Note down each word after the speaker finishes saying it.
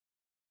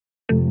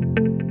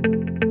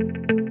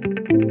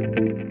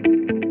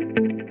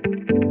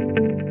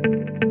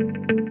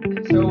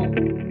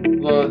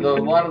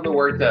lot of the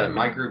work that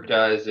my group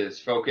does is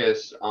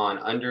focus on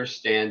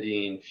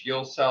understanding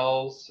fuel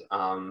cells,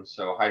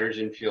 so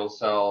hydrogen fuel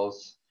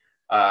cells,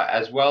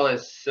 as well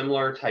as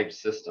similar type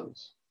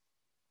systems.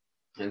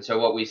 And so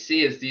what we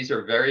see is these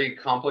are very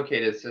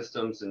complicated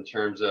systems in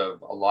terms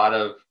of a lot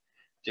of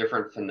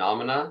different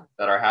phenomena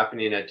that are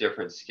happening at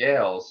different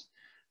scales.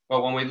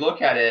 But when we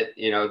look at it,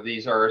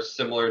 these are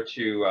similar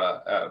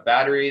to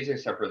batteries,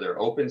 except for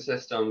they're open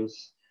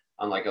systems,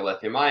 unlike a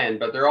lithium ion,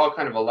 but they're all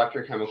kind of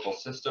electrochemical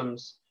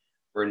systems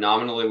where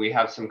nominally we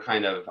have some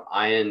kind of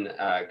ion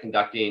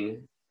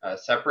conducting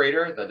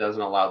separator that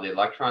doesn't allow the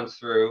electrons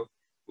through.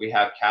 We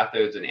have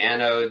cathodes and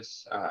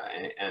anodes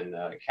and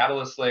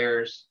catalyst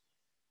layers.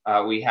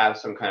 We have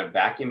some kind of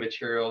vacuum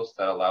materials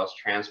that allows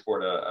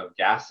transport of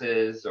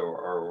gases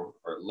or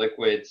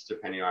liquids,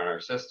 depending on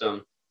our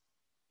system.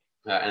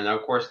 And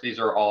of course, these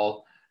are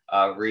all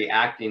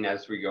reacting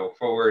as we go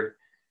forward.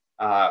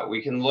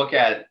 We can look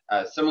at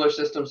similar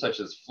systems such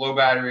as flow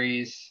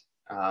batteries,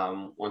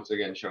 once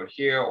again shown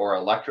here, or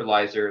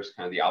electrolyzers,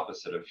 kind of the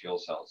opposite of fuel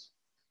cells.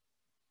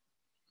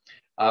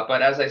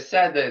 But as I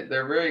said,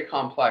 they're very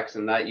complex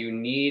in that you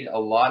need a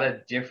lot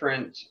of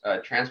different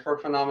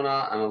transport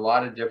phenomena and a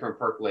lot of different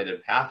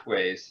percolated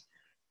pathways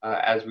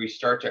as we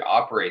start to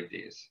operate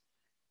these.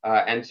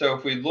 And so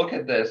if we look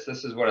at this,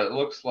 this is what it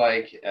looks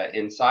like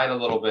inside a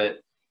little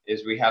bit.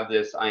 Is we have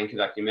this ion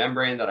conducting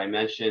membrane that I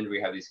mentioned.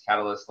 We have these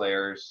catalyst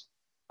layers,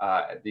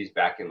 these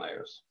backing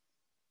layers.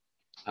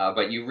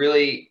 But you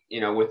really,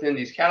 within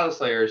these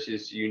catalyst layers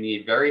is you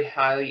need very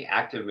highly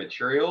active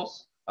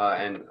materials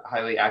and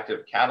highly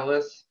active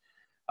catalysts.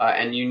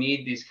 And you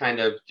need these kind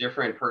of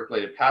different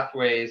percolated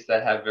pathways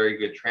that have very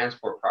good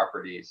transport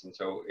properties. And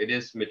so it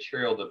is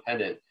material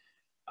dependent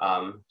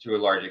to a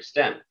large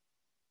extent.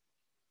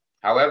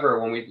 However,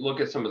 when we look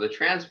at some of the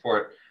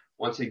transport,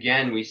 once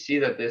again, we see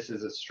that this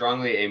is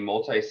strongly a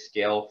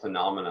multi-scale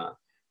phenomena,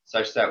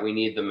 such that we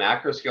need the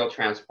macroscale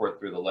transport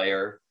through the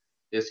layer.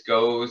 This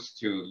goes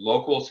to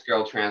local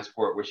scale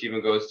transport, which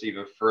even goes to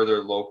even further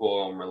local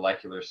or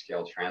molecular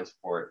scale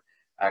transport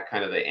at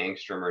kind of the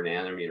angstrom or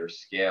nanometer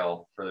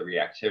scale for the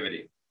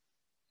reactivity.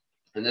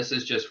 And this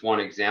is just one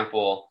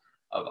example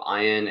of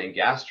ion and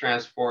gas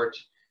transport.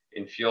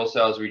 In fuel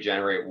cells, we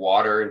generate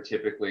water, and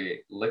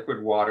typically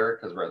liquid water,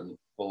 because we're at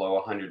below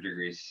 100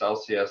 degrees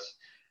Celsius.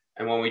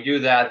 And when we do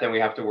that, then we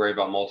have to worry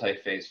about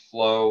multi-phase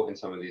flow in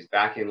some of these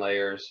backing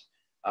layers,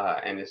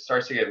 and it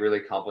starts to get really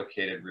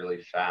complicated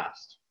really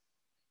fast.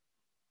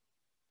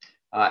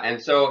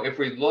 And so if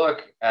we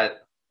look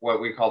at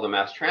what we call the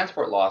mass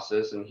transport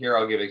losses, and here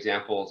I'll give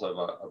examples of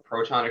a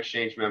proton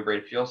exchange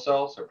membrane fuel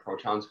cell, so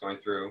protons going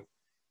through,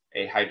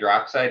 a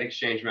hydroxide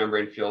exchange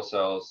membrane fuel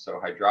cells,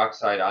 so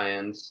hydroxide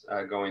ions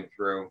going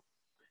through,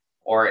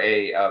 or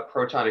a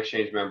proton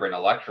exchange membrane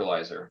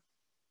electrolyzer.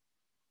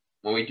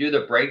 When we do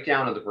the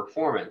breakdown of the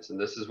performance, and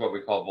this is what we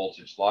call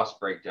voltage loss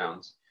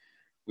breakdowns,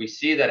 we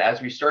see that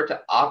as we start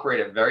to operate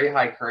at very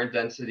high current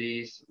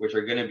densities, which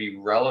are going to be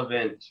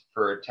relevant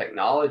for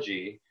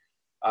technology,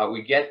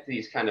 we get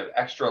these kind of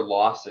extra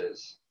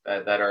losses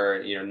that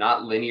are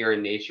not linear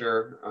in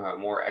nature,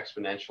 more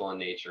exponential in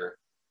nature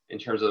in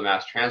terms of the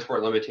mass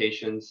transport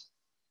limitations.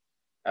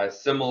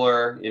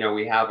 Similar,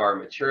 we have our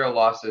material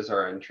losses,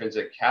 our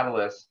intrinsic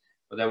catalysts,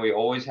 but then we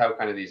always have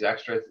kind of these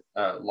extra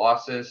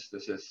losses.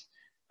 This is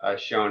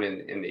shown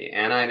in the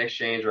anion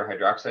exchange or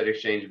hydroxide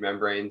exchange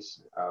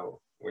membranes,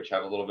 which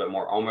have a little bit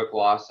more ohmic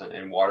loss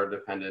and water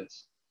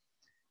dependence.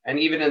 And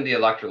even in the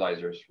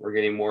electrolyzers, we're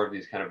getting more of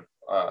these kind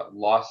of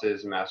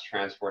losses, mass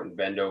transport, and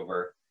bend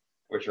over,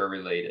 which are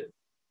related.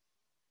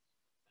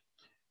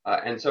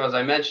 And so as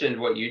I mentioned,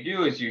 what you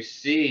do is you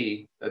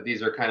see that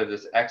these are kind of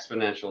this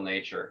exponential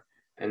nature,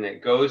 and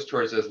it goes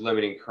towards this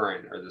limiting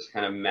current, or this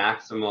kind of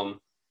maximum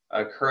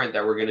current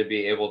that we're going to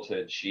be able to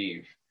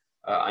achieve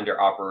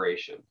under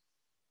operation.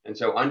 And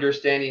so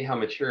understanding how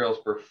materials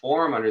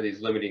perform under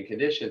these limiting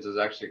conditions is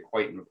actually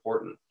quite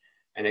important,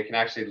 and it can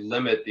actually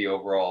limit the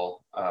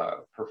overall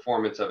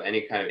performance of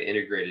any kind of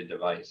integrated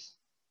device.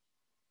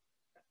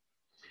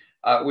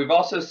 We've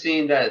also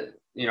seen that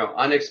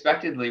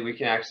unexpectedly we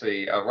can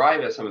actually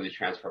arrive at some of these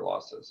transport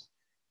losses.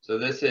 So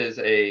this is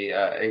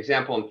an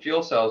example in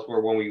fuel cells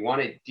where when we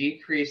want to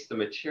decrease the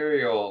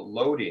material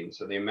loading,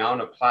 so the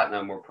amount of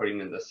platinum we're putting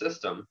in the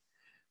system,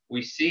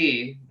 we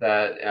see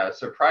that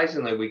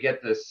surprisingly we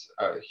get this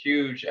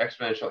huge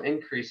exponential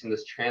increase in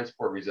this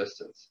transport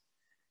resistance.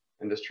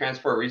 And this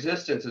transport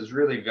resistance is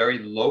really very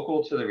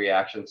local to the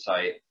reaction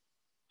site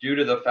due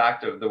to the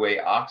fact of the way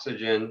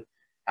oxygen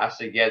has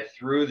to get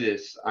through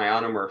this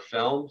ionomer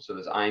film, so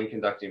this ion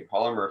conducting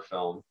polymer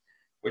film,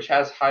 which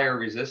has higher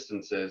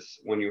resistances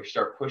when you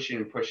start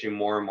pushing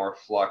more and more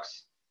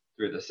flux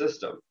through the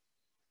system.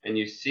 And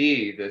you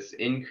see this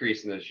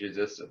increase in this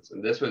resistance.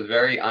 And this was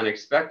very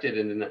unexpected,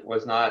 and it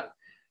was not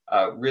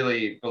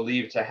really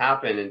believed to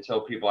happen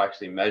until people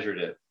actually measured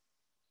it.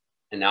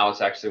 And now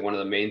it's actually one of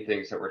the main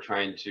things that we're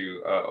trying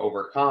to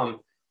overcome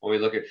when we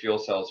look at fuel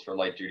cells for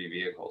light duty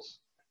vehicles.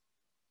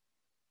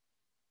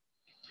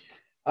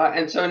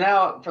 And so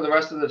now for the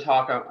rest of the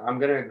talk, I'm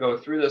going to go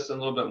through this in a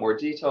little bit more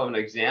detail of an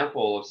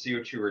example of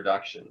CO2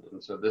 reduction.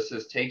 And so this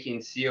is taking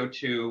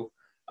CO2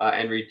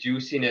 and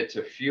reducing it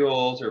to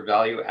fuels or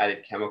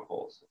value-added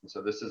chemicals. And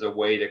so this is a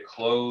way to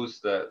close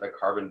the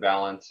carbon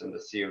balance and the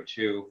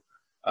CO2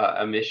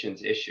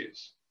 emissions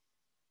issues.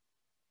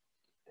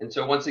 And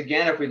so once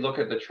again, if we look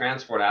at the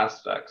transport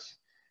aspects,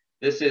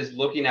 this is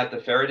looking at the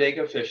Faraday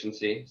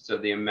efficiency, so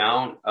the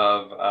amount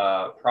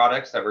of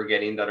products that we're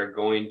getting that are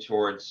going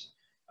towards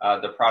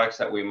the products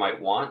that we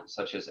might want,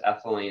 such as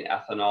ethylene,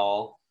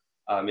 ethanol,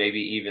 maybe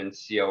even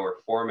CO or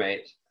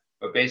formate,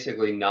 but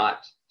basically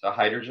not to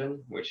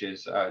hydrogen, which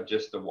is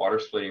just the water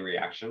splitting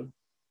reaction.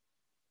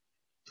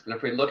 And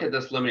if we look at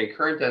this limiting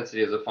current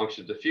density as a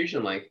function of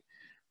diffusion length,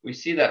 we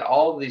see that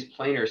all of these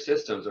planar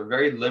systems are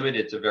very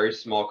limited to very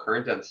small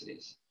current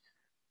densities.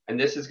 And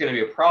this is going to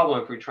be a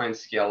problem if we try and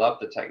scale up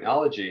the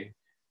technology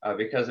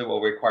because it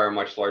will require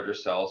much larger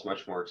cells,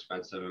 much more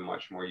expensive, and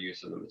much more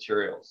use of the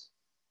materials.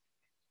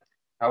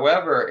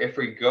 However, if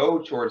we go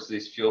towards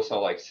these fuel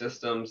cell-like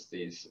systems,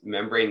 these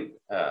membrane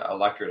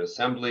electrode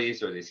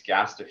assemblies, or these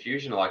gas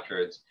diffusion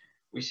electrodes,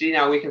 we see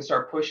now we can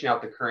start pushing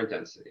out the current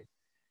density.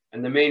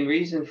 And the main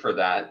reason for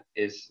that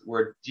is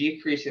we're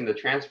decreasing the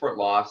transport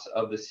loss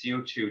of the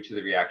CO2 to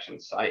the reaction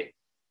site.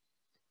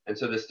 And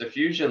so this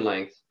diffusion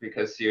length,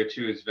 because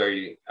CO2 is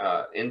very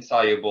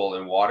insoluble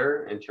in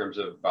water in terms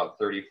of about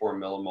 34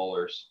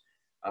 millimolars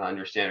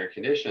under standard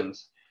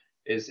conditions,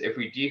 is if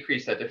we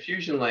decrease that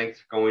diffusion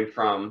length going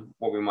from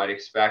what we might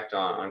expect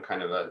on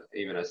kind of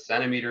even a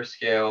centimeter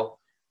scale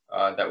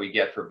that we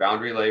get for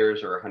boundary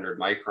layers or 100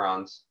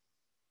 microns,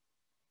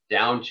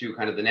 down to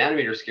kind of the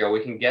nanometer scale,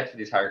 we can get to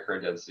these higher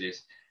current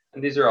densities.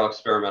 And these are all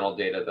experimental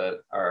data that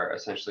are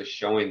essentially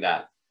showing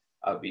that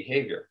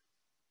behavior.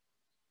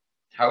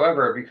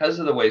 However, because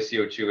of the way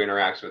CO2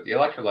 interacts with the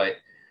electrolyte,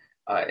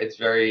 it's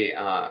very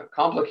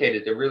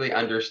complicated to really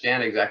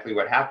understand exactly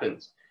what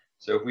happens.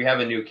 So if we have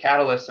a new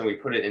catalyst and we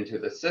put it into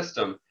the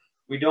system,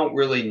 we don't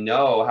really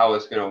know how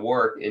it's going to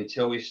work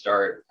until we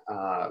start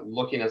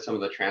looking at some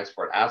of the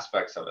transport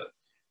aspects of it.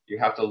 You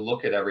have to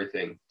look at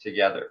everything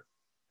together.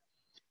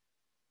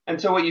 And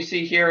so what you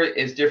see here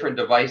is different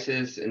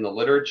devices in the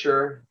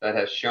literature that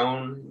have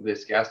shown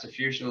this gas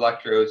diffusion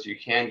electrodes. You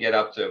can get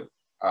up to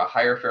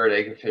higher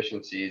Faraday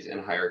efficiencies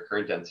and higher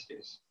current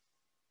densities.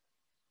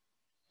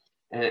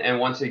 And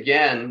once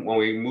again, when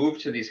we move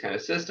to these kind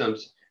of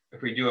systems,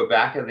 if we do a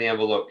back of the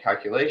envelope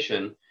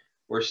calculation,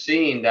 we're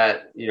seeing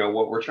that,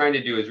 what we're trying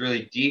to do is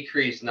really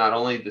decrease not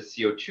only the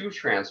CO2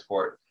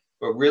 transport,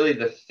 but really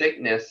the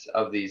thickness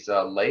of these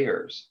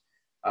layers.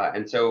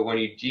 And so when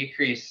you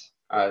decrease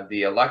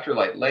the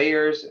electrolyte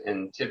layers,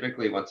 and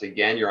typically, once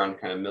again, you're on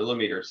kind of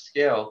millimeter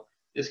scale,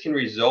 this can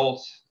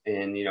result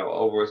in,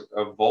 over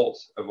a volt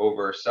of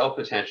over cell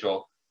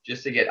potential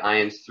just to get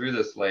ions through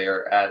this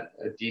layer at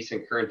a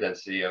decent current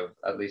density of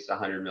at least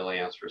 100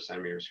 milliamps per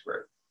centimeter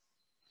squared.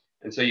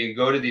 And so you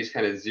go to these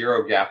kind of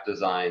zero gap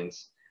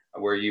designs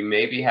where you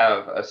maybe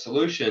have a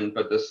solution,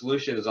 but the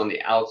solution is on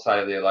the outside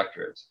of the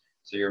electrodes.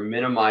 So you're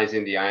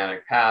minimizing the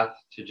ionic path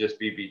to just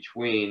be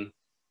between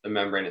the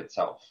membrane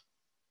itself.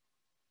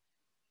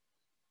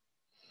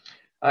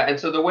 And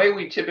so the way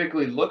we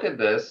typically look at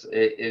this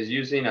is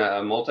using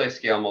a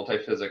multi-scale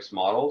multiphysics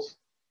models.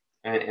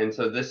 And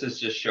so this is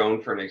just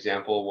shown for an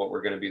example of what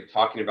we're going to be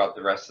talking about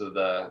the rest of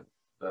the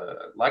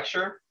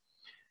lecture.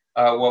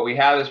 What we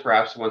have is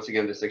perhaps, once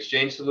again, this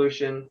exchange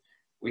solution.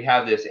 We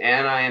have this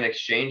anion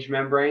exchange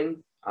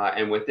membrane.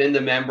 And within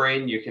the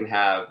membrane, you can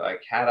have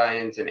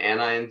cations and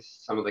anions.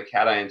 Some of the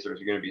cations are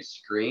going to be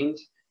screened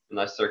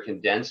unless they're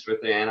condensed with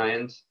the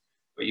anions.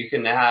 But you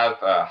can have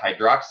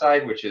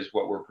hydroxide, which is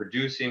what we're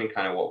producing and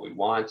kind of what we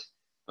want.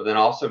 But then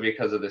also,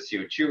 because of the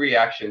CO2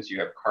 reactions, you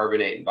have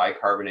carbonate and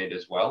bicarbonate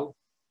as well.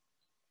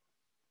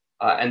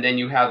 And then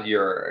you have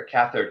your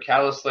cathode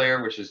catalyst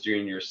layer, which is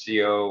doing your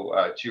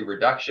CO2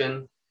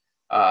 reduction,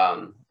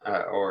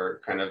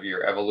 or kind of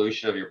your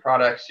evolution of your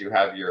products. You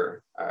have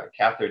your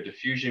cathode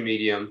diffusion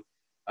medium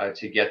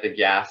to get the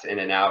gas in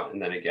and out,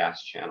 and then a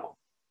gas channel.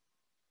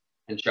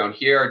 And shown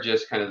here are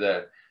just kind of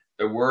the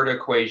word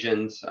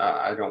equations.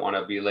 I don't want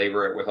to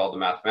belabor it with all the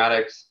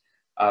mathematics,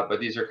 but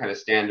these are kind of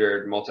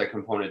standard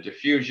multi-component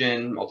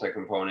diffusion,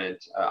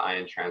 multi-component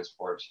ion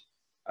transport,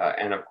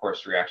 and of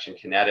course reaction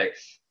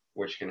kinetics,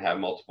 which can have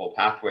multiple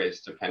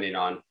pathways depending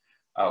on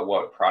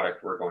what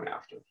product we're going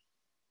after.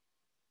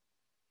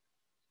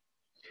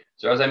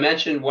 So as I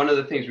mentioned, one of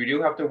the things we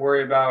do have to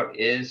worry about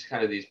is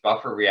kind of these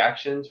buffer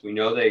reactions. We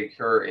know they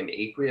occur in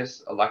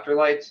aqueous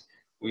electrolytes.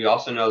 We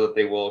also know that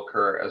they will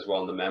occur as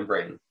well in the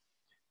membrane.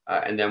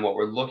 And then what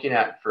we're looking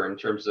at in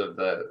terms of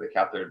the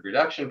cathode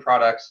reduction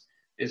products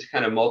is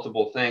kind of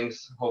multiple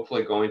things,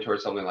 hopefully going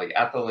towards something like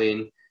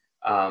ethylene,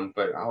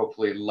 but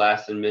hopefully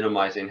less and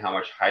minimizing how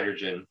much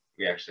hydrogen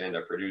we actually end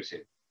up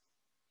producing.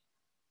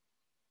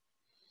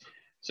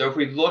 So if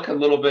we look a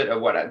little bit at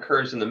what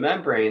occurs in the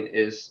membrane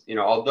is,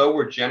 although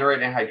we're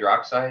generating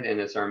hydroxide and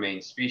it's our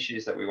main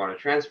species that we want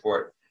to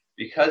transport,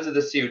 because of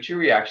the CO2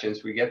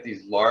 reactions, we get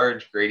these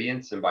large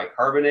gradients in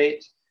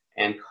bicarbonate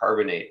and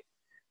carbonate.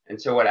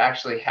 And so what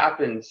actually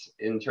happens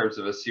in terms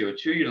of a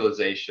CO2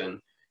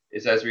 utilization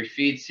is as we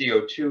feed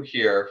CO2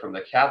 here from the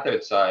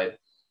cathode side,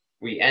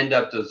 we end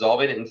up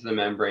dissolving it into the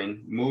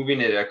membrane, moving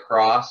it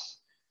across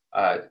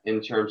in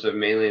terms of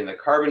mainly in the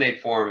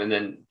carbonate form, and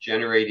then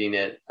generating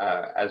it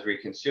as we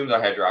consume the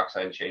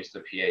hydroxide and change the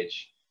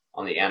pH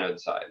on the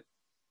anode side.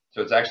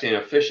 So it's actually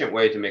an efficient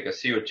way to make a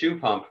CO2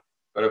 pump,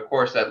 but of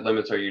course that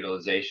limits our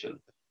utilization.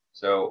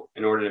 So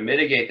in order to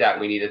mitigate that,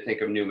 we need to think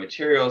of new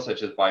materials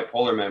such as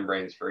bipolar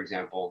membranes, for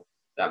example,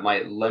 that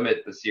might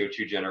limit the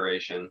CO2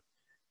 generation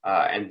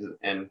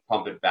and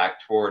pump it back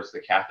towards the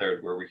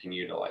cathode where we can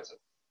utilize it.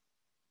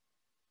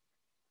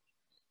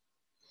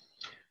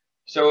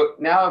 So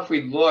now if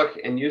we look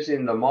and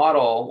using the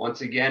model, once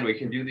again, we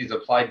can do these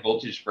applied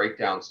voltage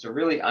breakdowns to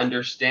really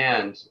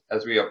understand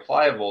as we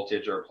apply a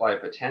voltage or apply a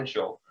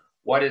potential,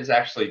 what it's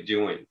actually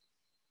doing.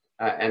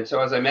 And so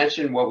as I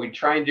mentioned, what we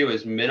try and do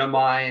is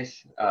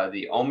minimize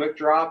the ohmic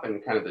drop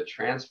and kind of the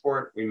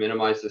transport. We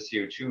minimize the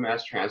CO2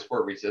 mass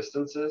transport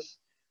resistances.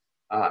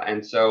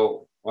 And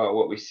so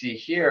what we see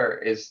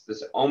here is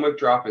this ohmic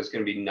drop is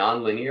going to be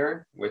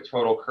nonlinear with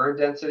total current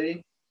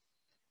density.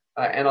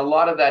 And a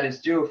lot of that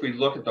is due if we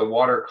look at the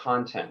water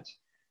content.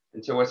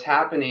 And so what's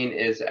happening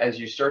is as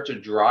you start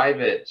to drive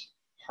it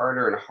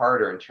harder and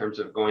harder in terms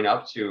of going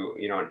up to,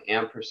 an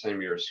amp per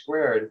centimeter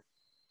squared,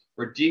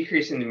 we're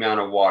decreasing the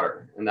amount of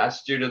water. And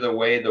that's due to the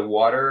way the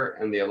water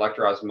and the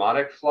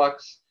electroosmotic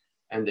flux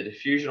and the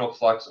diffusional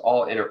flux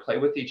all interplay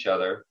with each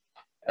other,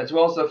 as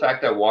well as the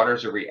fact that water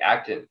is a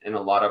reactant in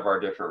a lot of our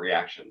different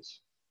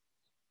reactions.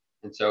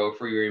 And so if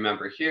we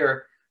remember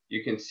here,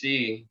 you can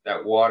see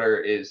that water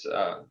is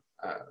a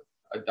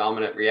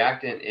dominant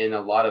reactant in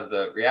a lot of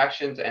the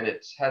reactions, and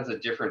it has a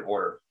different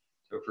order.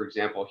 So for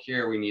example,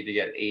 here we need to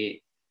get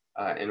 8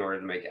 in order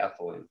to make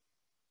ethylene.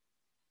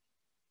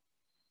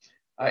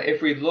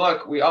 If we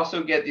look, we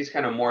also get these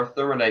kind of more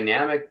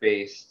thermodynamic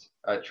based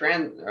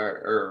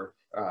applied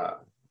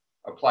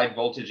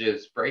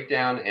voltages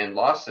breakdown and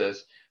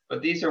losses,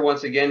 but these are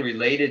once again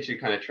related to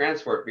kind of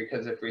transport,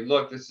 because if we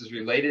look, this is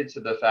related to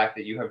the fact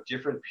that you have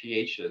different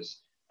pHs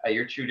at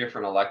your 2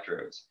 different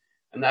electrodes.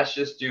 And that's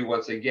just due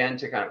once again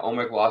to kind of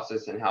ohmic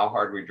losses and how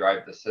hard we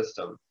drive the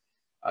system,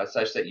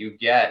 such that you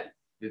get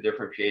the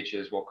different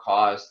pHs will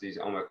cause these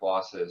ohmic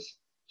losses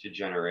to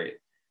generate.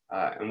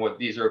 And what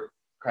these are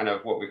kind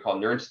of what we call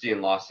Nernstian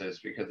losses,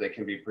 because they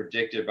can be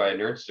predicted by a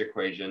Nernst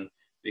equation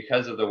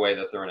because of the way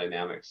the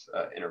thermodynamics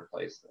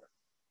interplays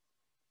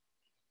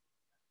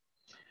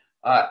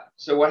there.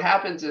 So what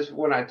happens is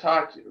when I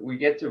talk, we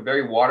get to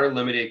very water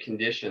limited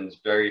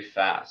conditions very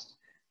fast.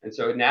 And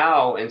so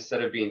now,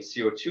 instead of being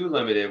CO2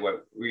 limited,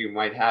 what we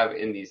might have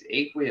in these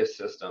aqueous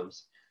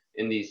systems,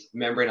 in these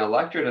membrane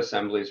electrode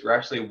assemblies, we're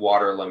actually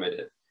water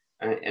limited.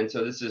 And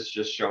so this is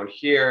just shown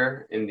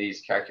here in these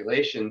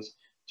calculations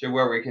to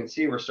where we can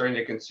see we're starting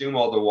to consume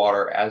all the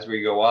water as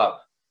we go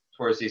up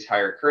towards these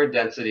higher current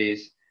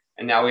densities.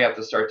 And now we have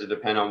to start to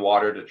depend on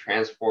water to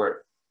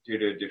transport due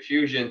to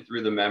diffusion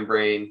through the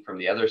membrane from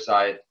the other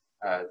side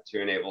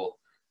to enable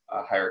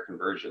higher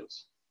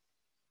conversions.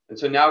 And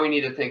so now we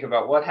need to think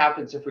about what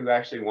happens if we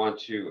actually want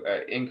to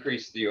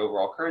increase the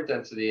overall current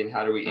density, and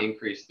how do we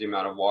increase the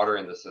amount of water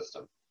in the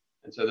system.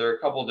 And so there are a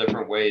couple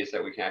different ways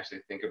that we can actually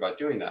think about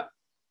doing that.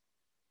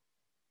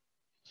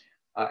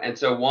 And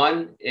so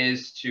one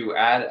is to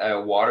add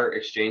a water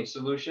exchange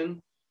solution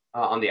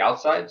on the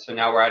outside. So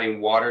now we're adding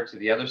water to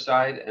the other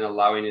side and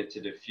allowing it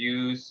to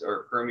diffuse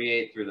or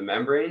permeate through the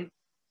membrane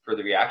for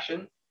the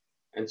reaction.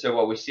 And so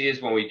what we see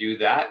is when we do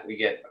that, we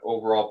get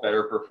overall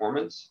better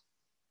performance.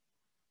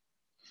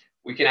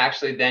 We can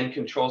actually then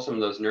control some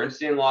of those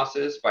Nernstian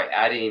losses by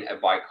adding a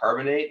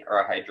bicarbonate or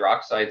a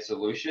hydroxide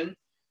solution.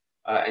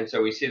 And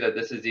so we see that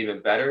this is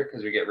even better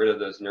because we get rid of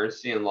those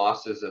Nernstian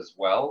losses as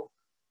well,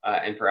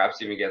 and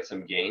perhaps even get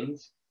some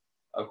gains.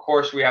 Of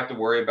course, we have to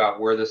worry about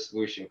where the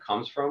solution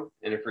comes from,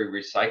 and if we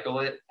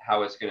recycle it,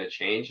 how it's going to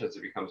change as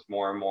it becomes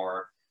more and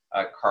more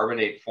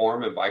carbonate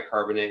form and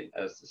bicarbonate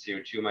as the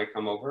CO2 might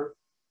come over.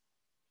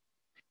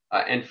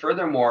 And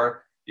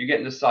furthermore, you get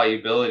into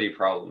solubility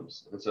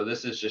problems. And so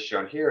this is just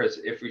shown here is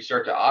if we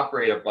start to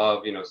operate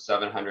above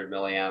 700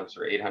 milliamps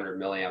or 800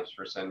 milliamps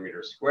per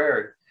centimeter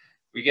squared,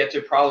 we get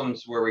to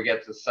problems where we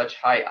get to such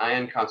high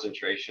ion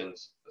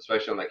concentrations,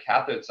 especially on the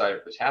cathode side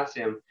of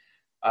potassium,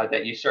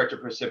 that you start to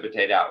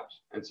precipitate out.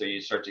 And so you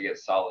start to get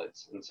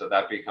solids. And so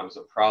that becomes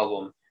a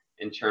problem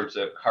in terms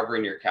of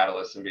covering your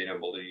catalyst and being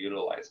able to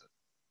utilize it.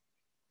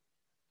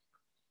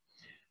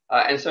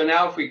 And so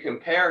now if we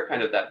compare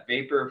kind of that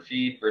vapor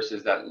feed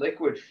versus that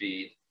liquid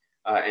feed,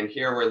 and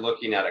here we're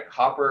looking at a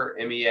copper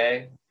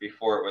MEA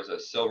before it was a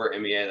silver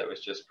MEA that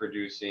was just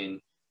producing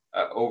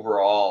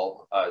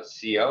overall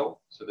CO.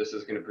 So this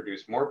is going to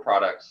produce more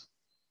products.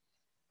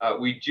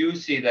 We do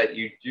see that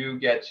you do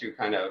get to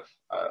kind of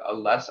a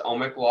less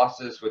ohmic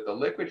losses with the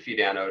liquid feed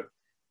anode,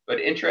 but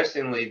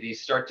interestingly,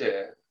 these start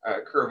to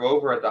curve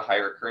over at the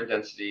higher current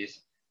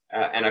densities,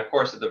 and of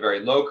course at the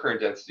very low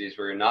current densities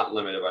where you're not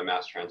limited by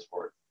mass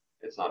transport.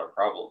 It's not a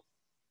problem.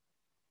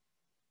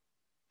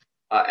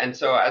 And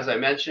so, as I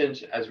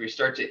mentioned, as we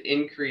start to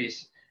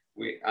increase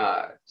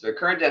so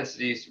current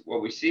densities,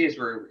 what we see is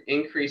we're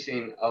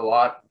increasing a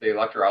lot the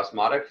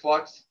electroosmotic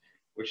flux,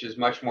 which is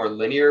much more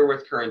linear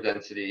with current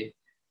density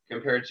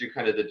compared to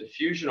kind of the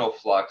diffusional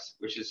flux,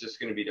 which is just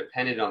going to be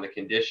dependent on the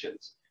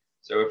conditions.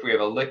 So if we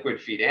have a liquid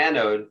feed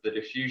anode, the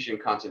diffusion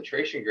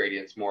concentration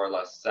gradient's more or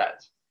less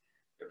set.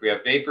 If we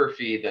have vapor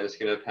feed, then it's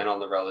going to depend on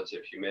the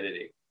relative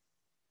humidity.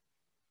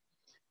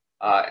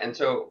 And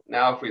so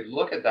now if we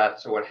look at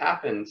that, so what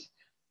happens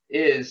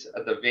is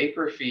at the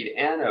vapor feed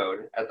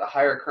anode at the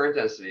higher current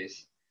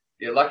densities,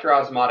 the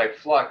electroosmotic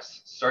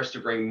flux starts to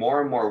bring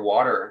more and more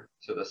water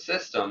to the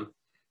system,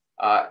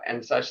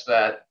 and such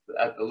that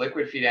at the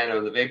liquid feed anode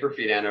and the vapor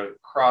feed anode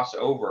cross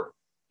over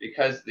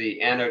because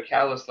the anode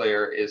catalyst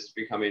layer is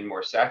becoming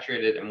more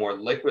saturated and more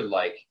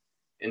liquid-like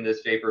in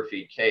this vapor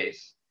feed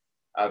case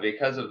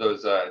because of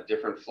those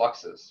different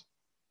fluxes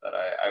that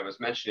I was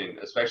mentioning,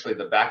 especially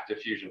the back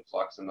diffusion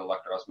flux and the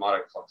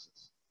electroosmotic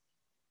fluxes.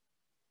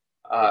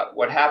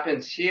 What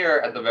happens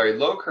here at the very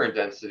low current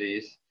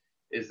densities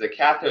is the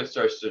cathode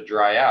starts to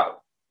dry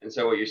out. And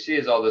so what you see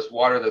is all this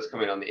water that's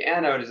coming on the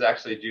anode is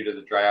actually due to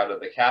the dry out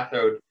of the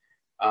cathode,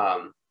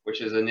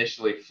 which is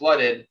initially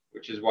flooded,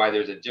 which is why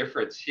there's a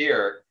difference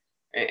here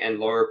and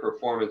lower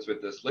performance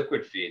with this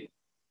liquid feed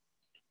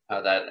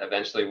that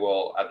eventually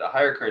will, at the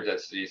higher current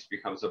densities,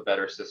 becomes a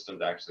better system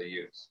to actually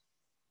use.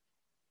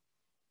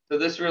 So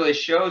this really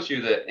shows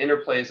you the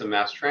interplays of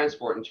mass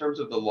transport in terms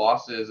of the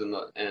losses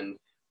and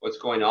what's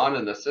going on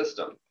in the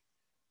system.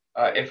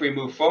 If we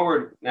move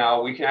forward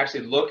now, we can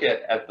actually look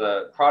at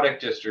the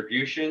product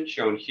distribution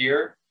shown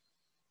here.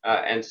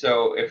 And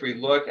so if we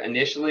look,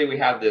 initially we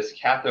have this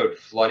cathode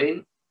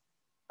flooding,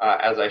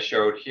 as I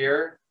showed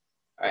here.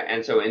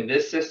 And so in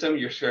this system,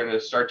 you're going to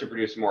start to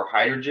produce more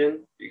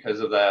hydrogen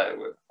because of that,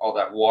 all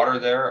that water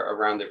there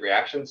around the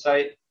reaction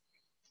site.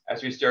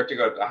 As we start to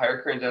go to the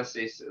higher current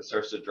densities, it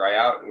starts to dry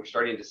out, and we're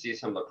starting to see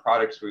some of the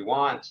products we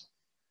want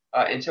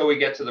until we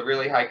get to the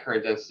really high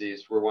current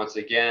densities, where once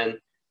again,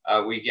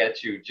 we get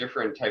to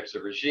different types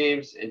of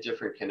regimes and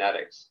different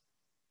kinetics.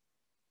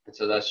 And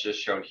so that's just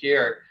shown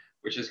here,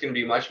 which is going to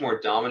be much more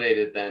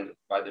dominated than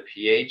by the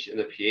pH and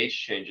the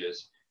pH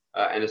changes,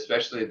 and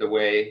especially the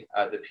way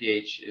the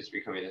pH is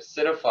becoming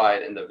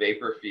acidified in the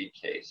vapor feed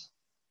case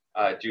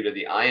due to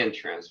the ion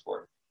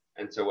transport.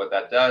 And so what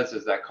that does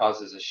is that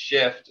causes a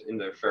shift in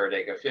the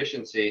Faraday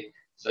efficiency,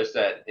 such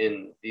that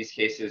in these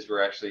cases,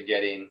 we're actually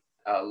getting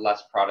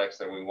less products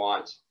than we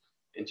want.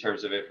 In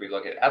terms of if we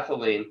look at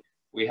ethylene,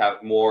 we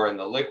have more in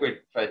the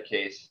liquid fed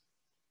case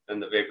than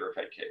the vapor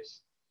fed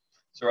case.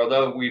 So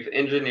although we've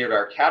engineered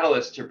our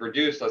catalyst to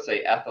produce, let's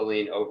say,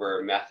 ethylene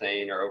over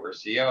methane or over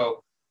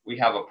CO, we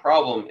have a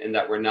problem in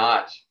that we're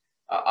not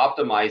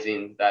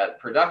optimizing that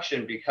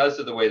production because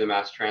of the way the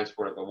mass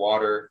transport of the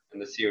water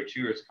and the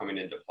CO2 is coming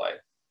into play.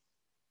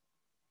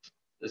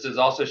 This is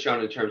also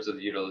shown in terms of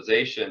the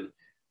utilization,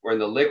 where in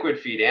the liquid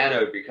feed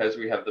anode, because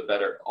we have the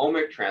better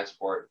ohmic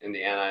transport in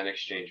the anion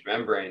exchange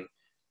membrane,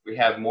 we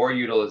have more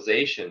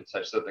utilization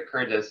such that the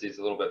current density is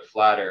a little bit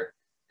flatter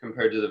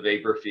compared to the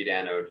vapor feed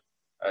anode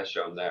as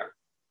shown there.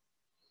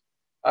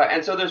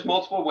 And so there's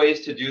multiple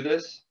ways to do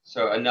this.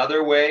 So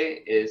another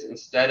way is,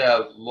 instead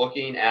of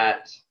looking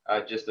at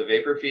just the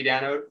vapor feed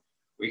anode,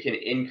 we can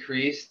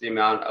increase the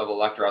amount of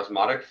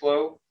electroosmotic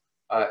flow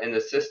in the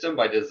system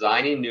by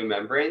designing new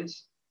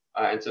membranes.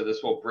 And so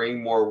this will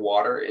bring more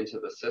water into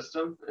the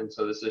system. And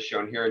so this is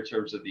shown here in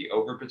terms of the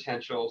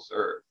overpotentials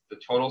or the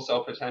total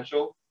cell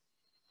potential.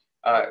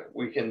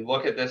 We can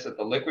look at this at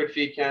the liquid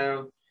feed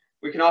anode.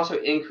 We can also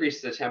increase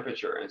the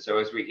temperature. And so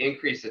as we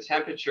increase the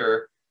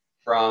temperature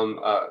from,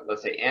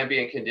 let's say,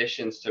 ambient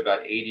conditions to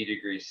about 80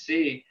 degrees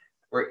C,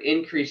 we're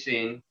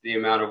increasing the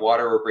amount of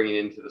water we're bringing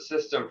into the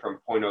system from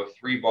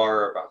 0.03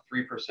 bar, or about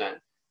 3%,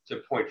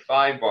 to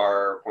 0.5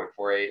 bar, or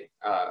 0.48,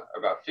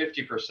 about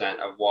 50%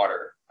 of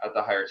water at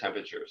the higher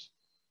temperatures.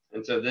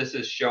 And so this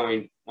is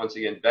showing, once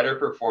again, better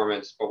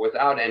performance, but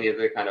without any of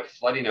the kind of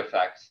flooding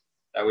effects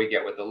that we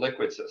get with the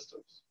liquid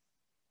systems.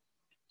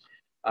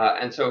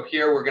 And so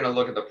here we're going to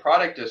look at the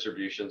product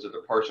distributions of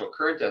the partial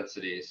current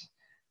densities.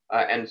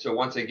 And so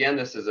once again,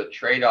 this is a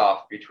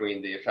trade-off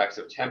between the effects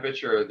of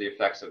temperature, the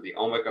effects of the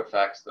ohmic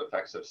effects, the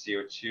effects of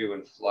CO2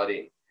 and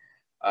flooding.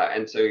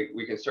 And so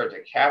we can start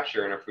to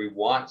capture, and if we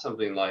want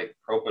something like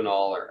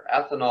propanol or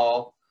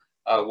ethanol,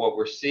 what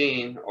we're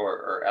seeing,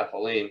 or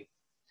ethylene,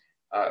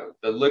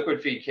 the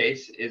liquid feed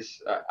case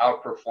is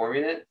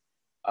outperforming it.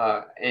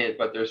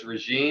 But there's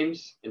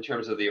regimes in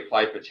terms of the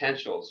applied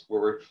potentials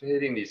where we're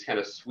hitting these kind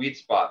of sweet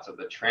spots of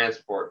the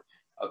transport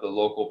of the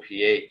local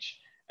pH,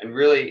 and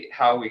really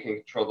how we can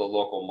control the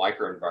local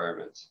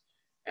microenvironments.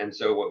 And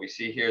so what we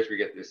see here is we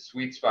get this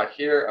sweet spot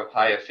here of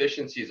high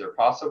efficiencies are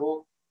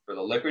possible for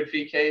the liquid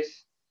feed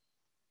case.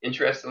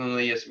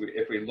 Interestingly,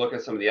 if we look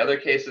at some of the other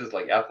cases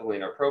like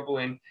ethylene or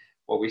propylene,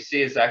 what we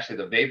see is actually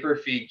the vapor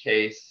feed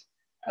case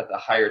at the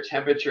higher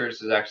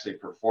temperatures is actually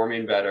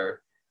performing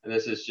better. And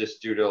this is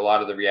just due to a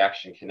lot of the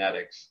reaction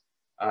kinetics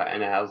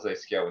and how they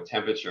scale with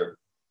temperature.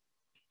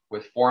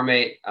 With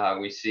formate,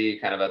 we see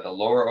kind of at the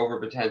lower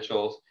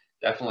overpotentials,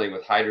 definitely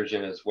with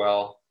hydrogen as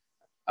well,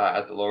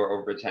 at the lower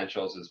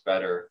overpotentials is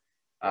better,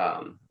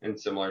 and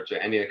similar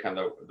to any of the kind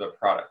of the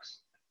products.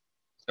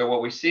 So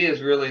what we see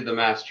is really the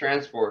mass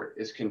transport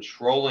is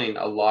controlling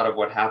a lot of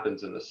what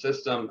happens in the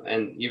system.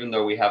 And even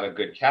though we have a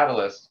good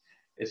catalyst,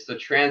 it's the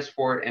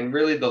transport and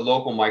really the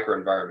local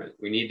microenvironment.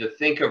 We need to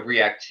think of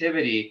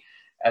reactivity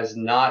as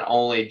not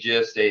only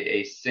just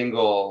a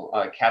single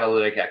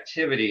catalytic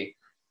activity,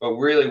 but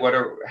really what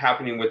are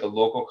happening with the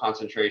local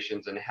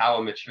concentrations and how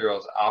a material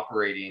is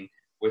operating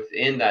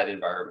within that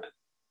environment.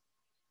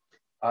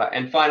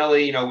 And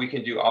finally, we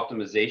can do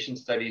optimization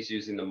studies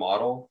using the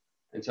model.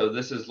 And so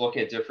this is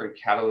looking at different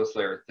catalyst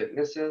layer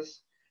thicknesses.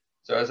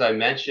 So as I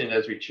mentioned,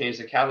 as we change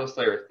the catalyst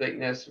layer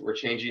thickness, we're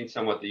changing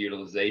somewhat the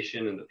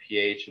utilization and the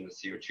pH and the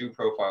CO2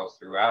 profiles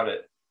throughout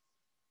it.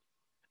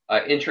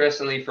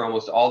 Interestingly, for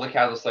almost all the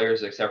catalyst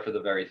layers, except for the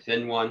very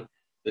thin one,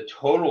 the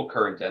total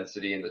current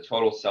density and the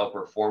total cell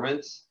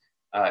performance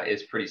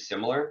is pretty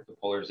similar. The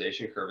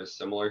polarization curve is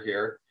similar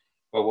here.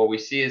 But what we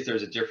see is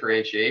there's a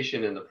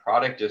differentiation in the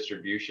product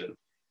distribution.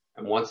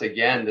 And once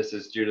again, this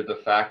is due to the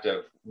fact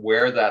of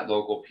where that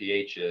local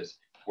pH is,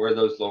 where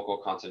those local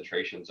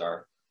concentrations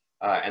are,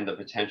 and the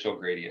potential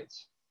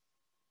gradients.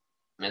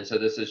 And so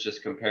this is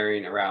just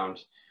comparing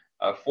around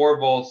 4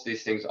 volts.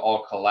 These things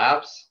all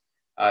collapse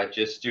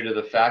just due to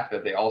the fact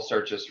that they all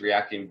start just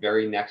reacting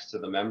very next to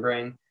the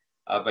membrane.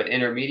 But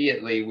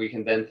intermediately, we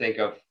can then think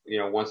of,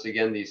 once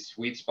again, these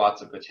sweet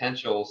spots of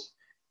potentials,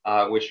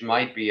 which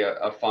might be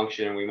a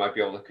function we might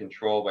be able to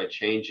control by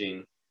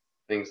changing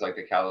things like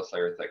the catalyst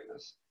layer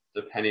thickness,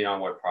 depending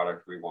on what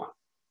product we want.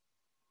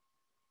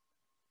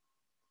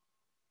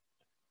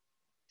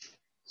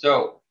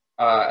 So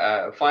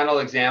a final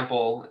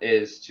example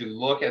is to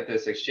look at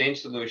this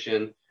exchange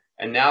solution.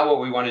 And now what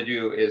we want to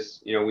do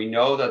is, we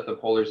know that the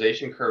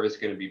polarization curve is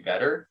going to be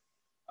better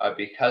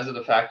because of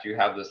the fact you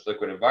have this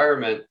liquid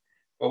environment.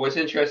 But what's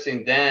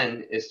interesting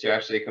then is to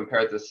actually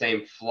compare the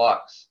same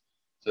flux.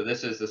 So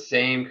this is the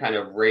same kind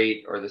of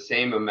rate or the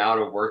same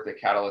amount of work the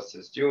catalyst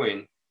is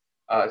doing.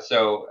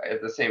 So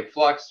at the same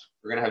flux,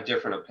 we're going to have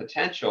different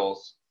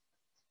potentials.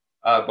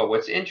 But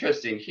what's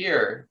interesting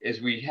here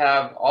is we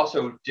have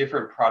also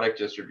different product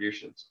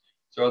distributions.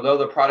 So although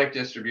the product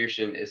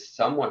distribution is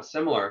somewhat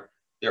similar,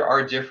 there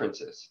are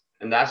differences.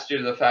 And that's due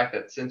to the fact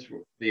that since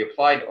the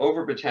applied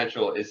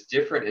overpotential is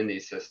different in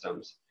these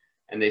systems,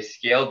 and they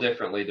scale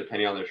differently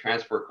depending on their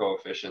transport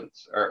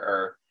coefficients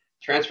or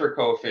transfer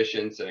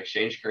coefficients and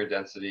exchange current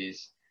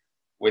densities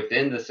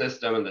within the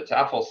system and the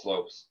taphole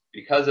slopes,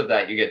 because of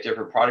that, you get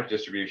different product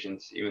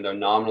distributions, even though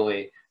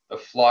nominally the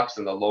flux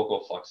and the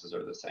local fluxes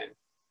are the same.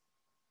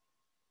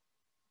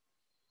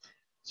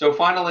 So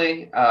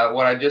finally,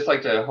 what I'd just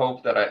like to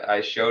hope that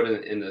I showed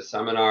in the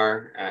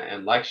seminar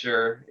and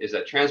lecture is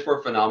that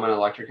transport phenomena in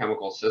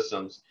electrochemical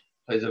systems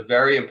plays a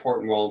very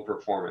important role in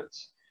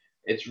performance.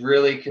 It's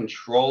really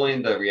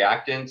controlling the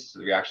reactants, the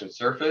reaction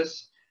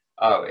surface.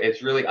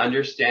 It's really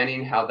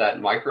understanding how that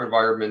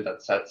microenvironment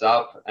that sets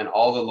up and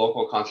all the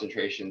local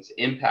concentrations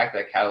impact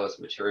that catalyst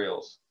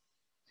materials.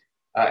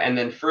 And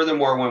then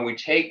furthermore, when we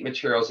take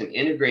materials and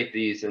integrate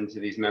these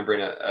into these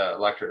membrane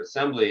electrode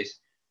assemblies,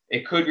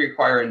 it could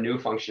require new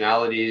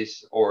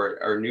functionalities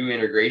or new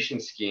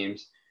integration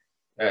schemes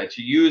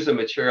to use a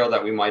material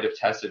that we might have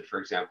tested, for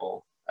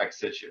example, ex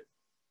situ.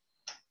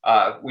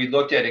 We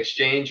looked at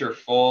exchange or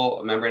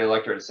full membrane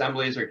electrode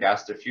assemblies or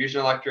gas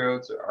diffusion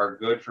electrodes are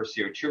good for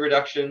CO2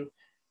 reduction.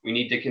 We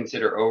need to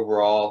consider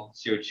overall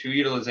CO2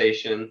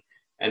 utilization,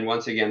 and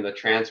once again, the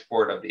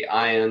transport of the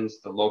ions,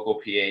 the local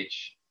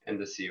pH, and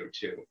the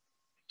CO2.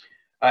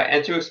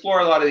 And to explore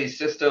a lot of these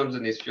systems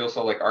and these fuel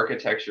cell-like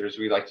architectures,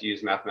 we like to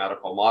use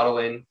mathematical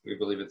modeling. We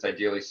believe it's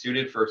ideally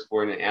suited for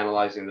exploring and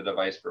analyzing the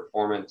device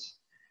performance.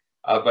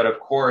 But of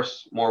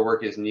course, more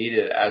work is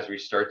needed as we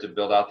start to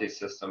build out these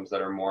systems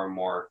that are more and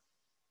more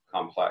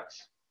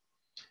complex.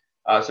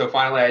 So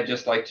finally, I'd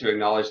just like to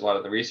acknowledge a lot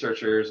of the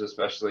researchers,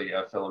 especially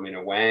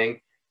Philomena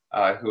Wang,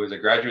 who is a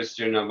graduate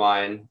student of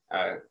mine.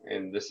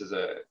 And this is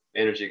an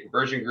energy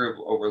conversion group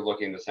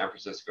overlooking the San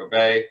Francisco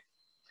Bay.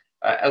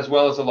 As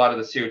well as a lot of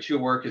the CO2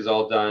 work is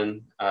all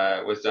done,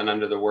 was done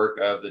under the work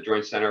of the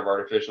Joint Center of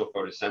Artificial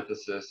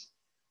Photosynthesis,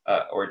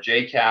 or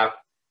JCAP.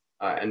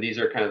 And these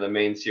are kind of the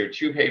main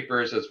CO2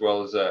 papers, as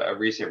well as a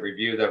recent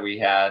review that we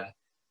had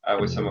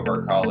with some of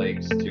our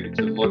colleagues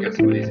to look at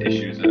some of these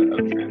issues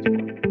of